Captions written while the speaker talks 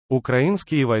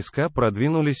Украинские войска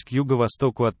продвинулись к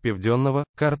юго-востоку от Пивденного,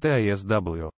 карты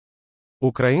ISW.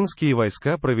 Украинские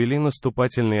войска провели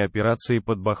наступательные операции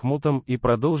под Бахмутом и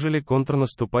продолжили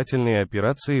контрнаступательные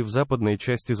операции в западной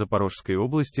части Запорожской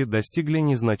области, достигли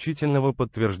незначительного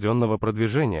подтвержденного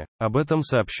продвижения. Об этом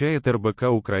сообщает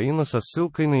РБК-Украина со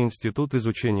ссылкой на Институт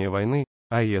изучения войны,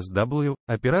 ISW,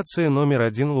 операция номер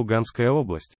 1 Луганская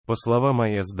область. По словам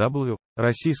ISW,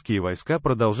 российские войска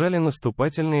продолжали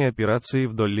наступательные операции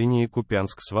вдоль линии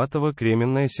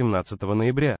Купянск-Сватово-Кременная 17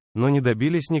 ноября, но не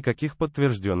добились никаких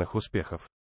подтвержденных успехов.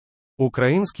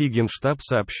 Украинский Генштаб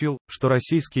сообщил, что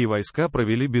российские войска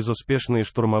провели безуспешные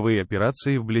штурмовые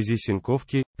операции вблизи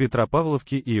Синьковки,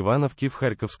 Петропавловки и Ивановки в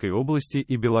Харьковской области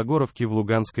и Белогоровки в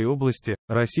Луганской области.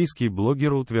 Российский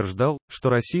блогер утверждал, что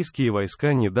российские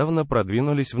войска недавно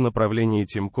продвинулись в направлении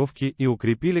Тимковки и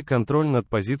укрепили контроль над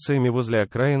позициями возле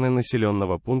окраины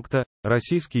населенного пункта.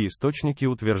 Российские источники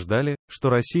утверждали, что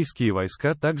российские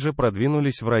войска также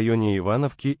продвинулись в районе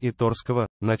Ивановки и Торского.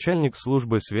 Начальник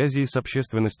службы связи с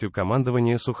общественностью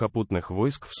командования сухопутных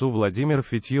войск ВСУ Владимир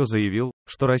Фитьё заявил,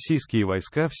 что российские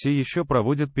войска все еще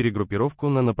проводят перегруппировку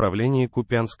на направлении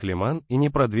Купянск-Лиман и не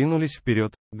продвинулись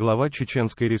вперед. Глава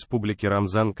Чеченской республики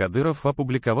Рамзан Кадыров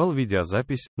опубликовал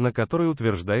видеозапись, на которой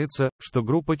утверждается, что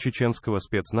группа чеченского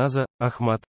спецназа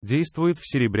 «Ахмат» действует в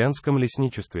Серебрянском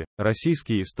лесничестве.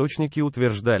 Российские источники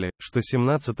утверждали, что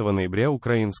 17 ноября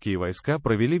украинские войска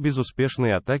провели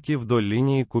безуспешные атаки вдоль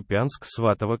линии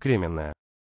Купянск-Сватово-Кременная.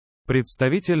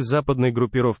 Представитель западной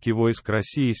группировки войск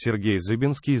России Сергей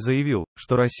Зыбинский заявил,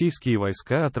 что российские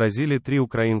войска отразили 3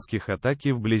 украинских атаки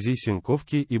вблизи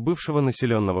Синьковки и бывшего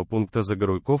населенного пункта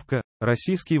Загоруйковка.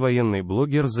 Российский военный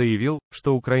блогер заявил,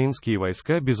 что украинские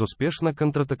войска безуспешно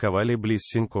контратаковали близ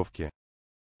Синьковки.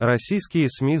 Российские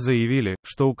СМИ заявили,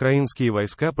 что украинские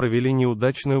войска провели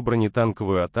неудачную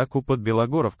бронетанковую атаку под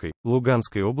Белогоровкой,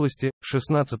 Луганской области,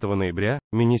 16 ноября.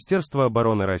 Министерство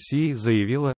обороны России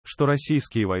заявило, что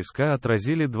российские войска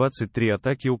отразили 23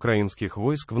 атаки украинских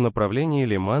войск в направлении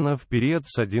Лимана в период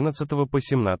с 11 по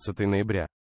 17 ноября.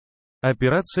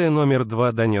 Операция номер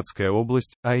 2 Донецкая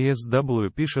область,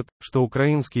 ISW пишет, что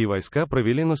украинские войска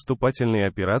провели наступательные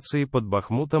операции под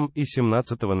Бахмутом и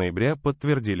 17 ноября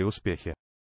подтвердили успехи.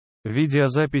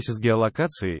 Видеозапись с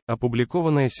геолокацией,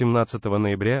 опубликованная 17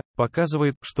 ноября,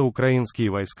 показывает, что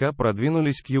украинские войска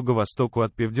продвинулись к юго-востоку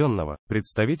от Пивденного.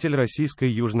 Представитель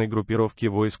российской южной группировки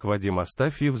войск Вадим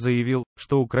Астафьев заявил,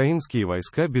 что украинские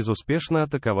войска безуспешно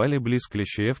атаковали близ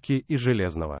Клещеевки и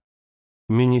Железного.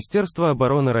 Министерство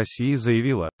обороны России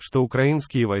заявило, что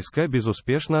украинские войска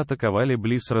безуспешно атаковали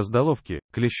близ Раздоловки,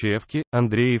 Клещеевки,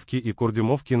 Андреевки и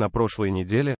Курдюмовки на прошлой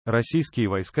неделе. Российские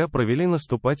войска провели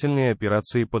наступательные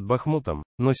операции под Бахмутом,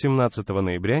 но 17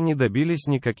 ноября не добились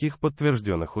никаких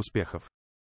подтвержденных успехов.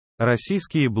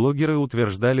 Российские блогеры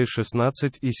утверждали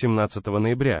 16 и 17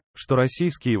 ноября, что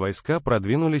российские войска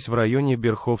продвинулись в районе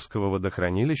Берховского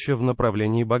водохранилища в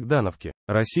направлении Богдановки.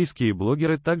 Российские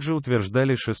блогеры также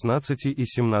утверждали 16 и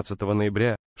 17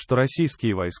 ноября, что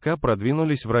российские войска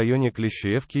продвинулись в районе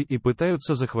Клещеевки и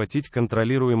пытаются захватить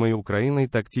контролируемые Украиной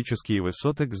тактические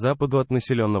высоты к западу от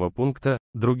населенного пункта.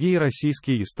 Другие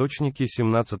российские источники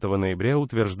 17 ноября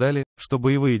утверждали, что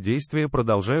боевые действия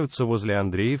продолжаются возле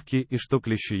Андреевки и что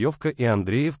Клещеевка и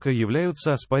Андреевка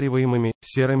являются оспариваемыми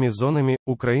серыми зонами.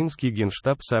 Украинский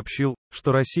Генштаб сообщил,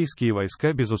 что российские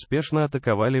войска безуспешно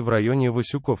атаковали в районе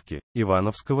Васюковки,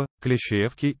 Ивановского,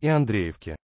 Клещеевки и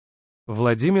Андреевки.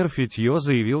 Владимир Фитьё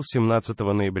заявил 17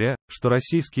 ноября, что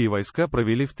российские войска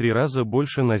провели в 3 раза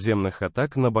больше наземных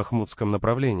атак на Бахмутском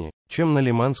направлении, чем на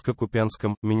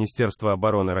Лиманско-Купянском. Министерство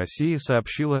обороны России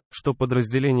сообщило, что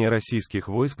подразделения российских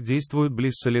войск действуют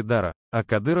близ Солидара, а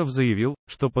Кадыров заявил,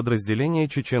 что подразделения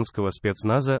чеченского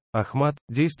спецназа «Ахмат»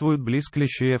 действуют близ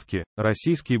Клещеевки.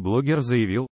 Российский блогер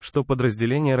заявил, что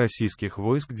подразделения российских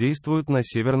войск действуют на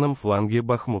северном фланге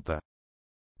Бахмута.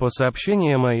 По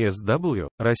сообщениям ISW,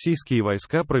 российские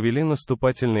войска провели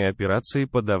наступательные операции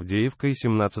под Авдеевкой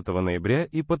 17 ноября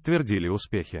и подтвердили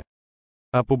успехи.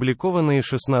 Опубликованные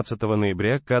 16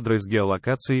 ноября кадры с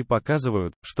геолокацией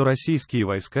показывают, что российские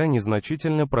войска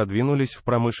незначительно продвинулись в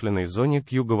промышленной зоне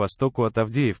к юго-востоку от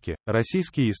Авдеевки.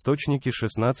 Российские источники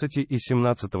 16 и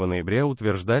 17 ноября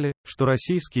утверждали, что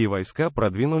российские войска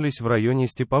продвинулись в районе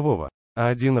Степового, а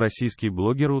один российский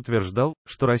блогер утверждал,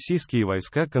 что российские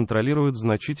войска контролируют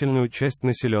значительную часть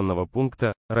населенного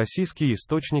пункта. Российские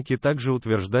источники также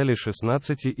утверждали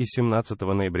 16 и 17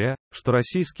 ноября, что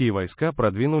российские войска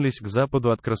продвинулись к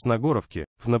западу от Красногоровки,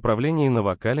 в направлении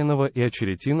Новокалиного и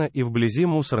Очеретина и вблизи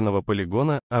мусорного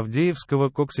полигона, Авдеевского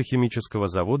коксохимического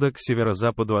завода к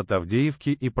северо-западу от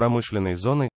Авдеевки и промышленной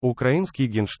зоны. Украинский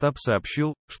Генштаб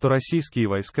сообщил, что российские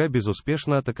войска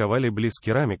безуспешно атаковали близ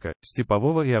Керамика,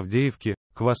 Степового и Авдеевки,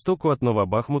 к востоку от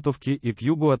Новобахмутовки и к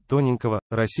югу от Тоненького.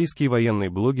 Российский военный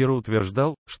блогер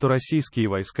утверждал, что российские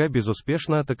войска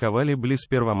безуспешно атаковали близ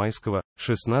Первомайского.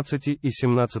 16 и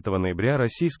 17 ноября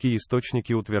российские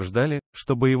источники утверждали,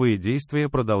 что боевые действия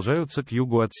продолжаются к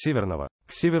югу от Северного,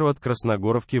 к северу от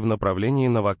Красногоровки в направлении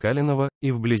Новокалиного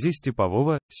и вблизи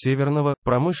Степового, Северного,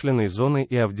 промышленной зоны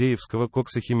и Авдеевского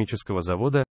коксохимического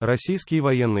завода. Российский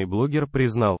военный блогер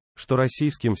признал, что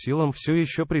российским силам все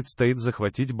еще предстоит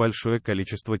захватить большое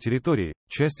количество территорий,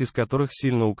 часть из которых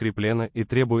сильно укреплена и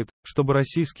требует, чтобы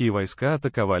российские войска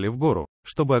атаковали в гору,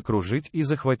 чтобы окружить и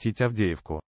захватить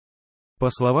Авдеевку. По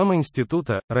словам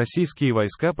Института, российские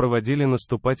войска проводили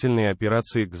наступательные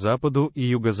операции к западу и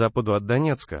юго-западу от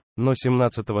Донецка, но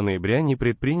 17 ноября не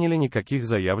предприняли никаких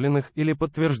заявленных или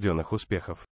подтвержденных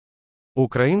успехов.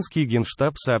 Украинский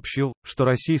Генштаб сообщил, что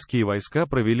российские войска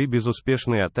провели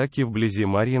безуспешные атаки вблизи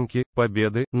Марьинки,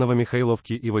 Победы,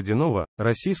 Новомихайловки и Водяного.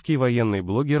 Российский военный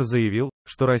блогер заявил,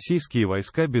 что российские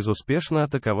войска безуспешно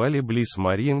атаковали близ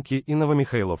Марьинки и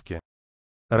Новомихайловки.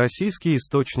 Российский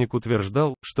источник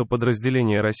утверждал, что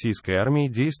подразделения российской армии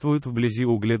действуют вблизи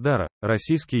Угледара.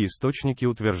 Российские источники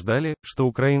утверждали, что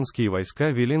украинские войска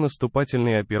вели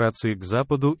наступательные операции к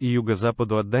западу и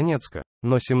юго-западу от Донецка,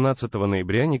 но 17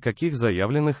 ноября никаких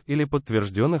заявленных или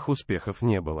подтвержденных успехов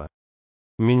не было.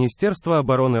 Министерство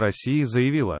обороны России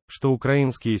заявило, что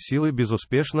украинские силы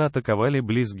безуспешно атаковали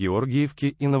близ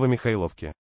Георгиевки и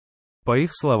Новомихайловки. По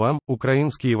их словам,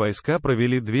 украинские войска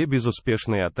провели две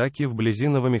безуспешные атаки вблизи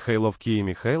Новомихайловки и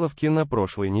Михайловки на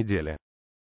прошлой неделе.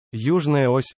 Южная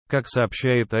ось, как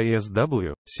сообщает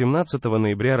ISW, 17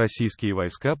 ноября российские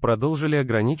войска продолжили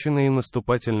ограниченные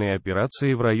наступательные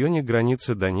операции в районе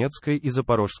границы Донецкой и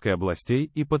Запорожской областей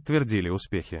и подтвердили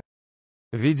успехи.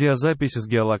 Видеозапись с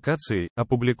геолокацией,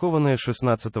 опубликованная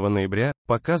 16 ноября,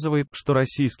 показывает, что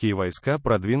российские войска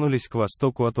продвинулись к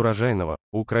востоку от Урожайного.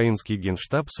 Украинский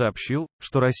Генштаб сообщил,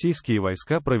 что российские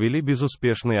войска провели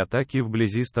безуспешные атаки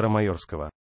вблизи Старомайорского.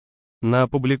 На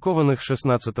опубликованных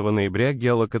 16 ноября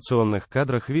геолокационных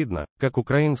кадрах видно, как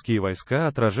украинские войска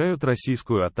отражают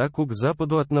российскую атаку к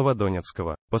западу от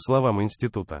Новодонецкого, по словам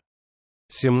Института.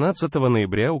 17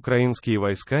 ноября украинские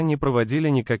войска не проводили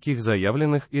никаких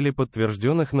заявленных или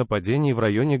подтвержденных нападений в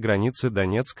районе границы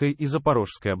Донецкой и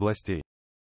Запорожской областей.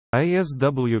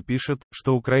 ISW пишет,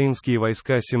 что украинские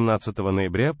войска 17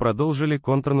 ноября продолжили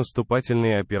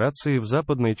контрнаступательные операции в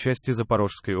западной части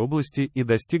Запорожской области и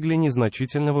достигли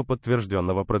незначительного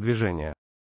подтвержденного продвижения.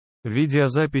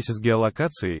 Видеозапись с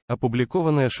геолокацией,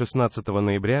 опубликованная 16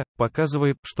 ноября,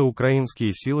 показывает, что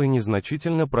украинские силы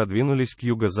незначительно продвинулись к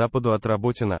юго-западу от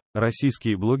Работина.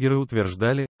 Российские блогеры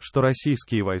утверждали, что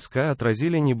российские войска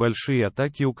отразили небольшие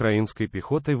атаки украинской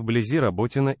пехоты вблизи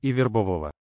Работина и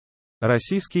Вербового.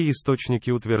 Российские источники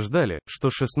утверждали,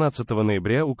 что 16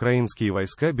 ноября украинские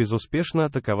войска безуспешно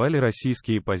атаковали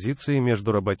российские позиции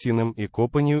между Работиным и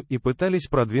Копанью и пытались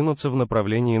продвинуться в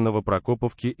направлении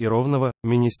Новопрокоповки и Ровного.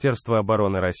 Министерство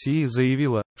обороны России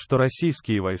заявило, что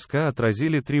российские войска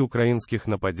отразили 3 украинских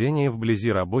нападения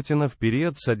вблизи Работина в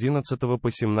период с 11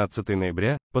 по 17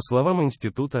 ноября. По словам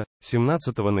Института,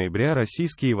 17 ноября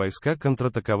российские войска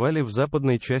контратаковали в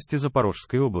западной части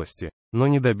Запорожской области, но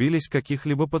не добились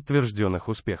каких-либо подтвержденных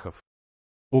успехов.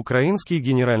 Украинский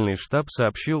генеральный штаб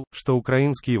сообщил, что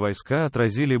украинские войска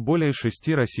отразили более 6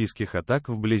 российских атак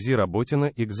вблизи Работина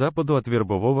и к западу от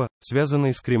Вербового.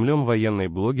 Связанный с Кремлем военный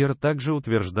блогер также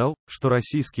утверждал, что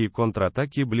российские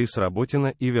контратаки близ Работина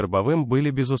и Вербовым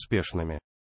были безуспешными.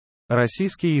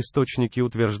 Российские источники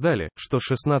утверждали, что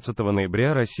 16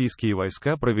 ноября российские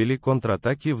войска провели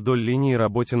контратаки вдоль линии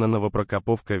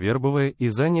Работина-Новопрокоповка-Вербовая и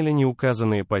заняли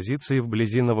неуказанные позиции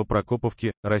вблизи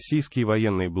Новопрокоповки. Российский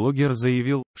военный блогер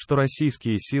заявил, что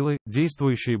российские силы,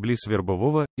 действующие близ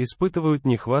Вербового, испытывают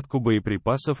нехватку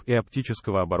боеприпасов и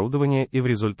оптического оборудования и в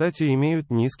результате имеют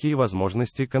низкие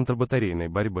возможности контрбатарейной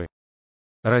борьбы.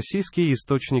 Российские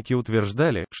источники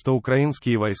утверждали, что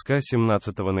украинские войска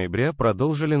 17 ноября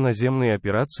продолжили наземные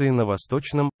операции на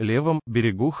восточном, левом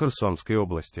берегу Херсонской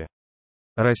области.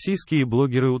 Российские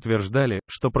блогеры утверждали,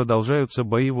 что продолжаются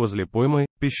бои возле Поймы,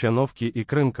 Песчановки и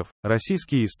Крынков.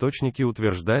 Российские источники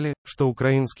утверждали, что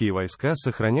украинские войска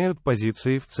сохраняют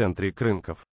позиции в центре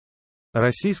Крынков.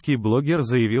 Российский блогер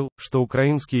заявил, что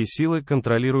украинские силы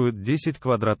контролируют 10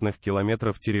 квадратных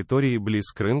километров территории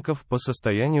близ рынков по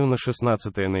состоянию на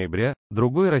 16 ноября.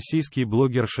 Другой российский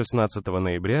блогер 16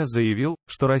 ноября заявил,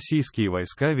 что российские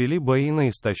войска вели бои на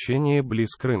истощение близ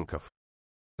рынков.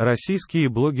 Российские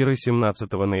блогеры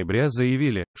 17 ноября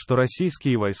заявили, что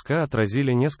российские войска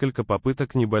отразили несколько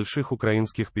попыток небольших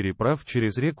украинских переправ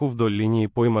через реку вдоль линии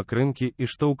поймак-рынки и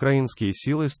что украинские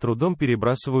силы с трудом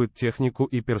перебрасывают технику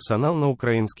и персонал на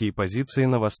украинские позиции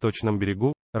на восточном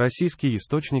берегу. Российские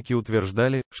источники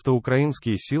утверждали, что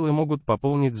украинские силы могут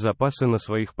пополнить запасы на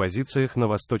своих позициях на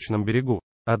восточном берегу.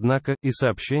 Однако, и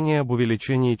сообщения об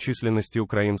увеличении численности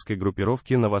украинской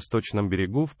группировки на восточном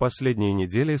берегу в последние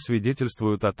недели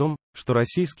свидетельствуют о том, что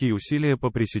российские усилия по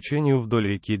пресечению вдоль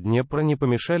реки Днепра не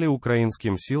помешали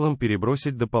украинским силам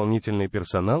перебросить дополнительный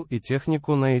персонал и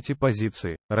технику на эти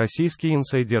позиции. Российский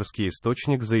инсайдерский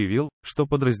источник заявил, что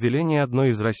подразделения одной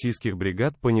из российских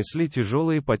бригад понесли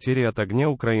тяжелые потери от огня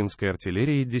украинской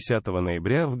артиллерии 10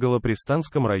 ноября в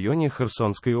Голопристанском районе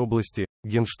Херсонской области.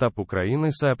 Генштаб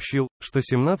Украины сообщил, что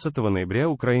 17 ноября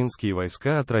украинские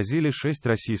войска отразили 6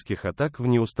 российских атак в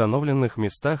неустановленных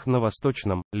местах на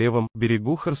восточном, левом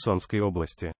берегу Херсонской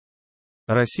области.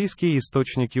 Российские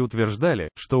источники утверждали,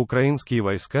 что украинские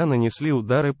войска нанесли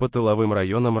удары по тыловым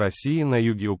районам России на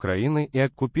юге Украины и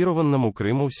оккупированному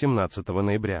Крыму 17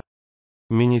 ноября.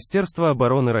 Министерство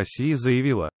обороны России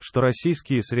заявило, что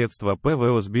российские средства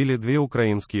ПВО сбили 2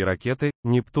 украинские ракеты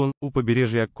 «Нептун» у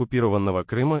побережья оккупированного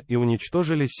Крыма и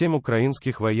уничтожили 7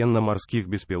 украинских военно-морских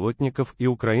беспилотников и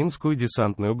украинскую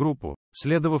десантную группу,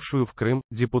 следовавшую в Крым.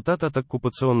 Депутат от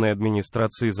оккупационной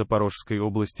администрации Запорожской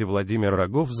области Владимир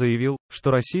Рогов заявил,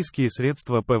 что российские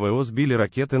средства ПВО сбили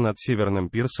ракеты над Северным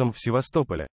пирсом в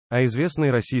Севастополе. А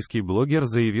известный российский блогер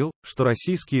заявил, что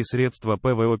российские средства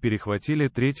ПВО перехватили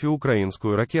 3-ю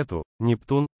украинскую ракету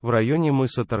 «Нептун» в районе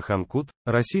мыса Тарханкут.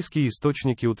 Российские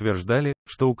источники утверждали,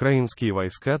 что украинские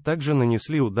войска также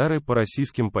нанесли удары по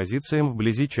российским позициям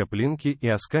вблизи Чаплинки и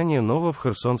Аскания-Нова в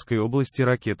Херсонской области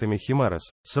ракетами «Химарс».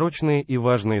 Срочные и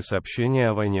важные сообщения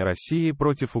о войне России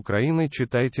против Украины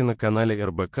читайте на канале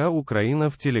РБК-Украина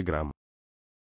в Телеграм.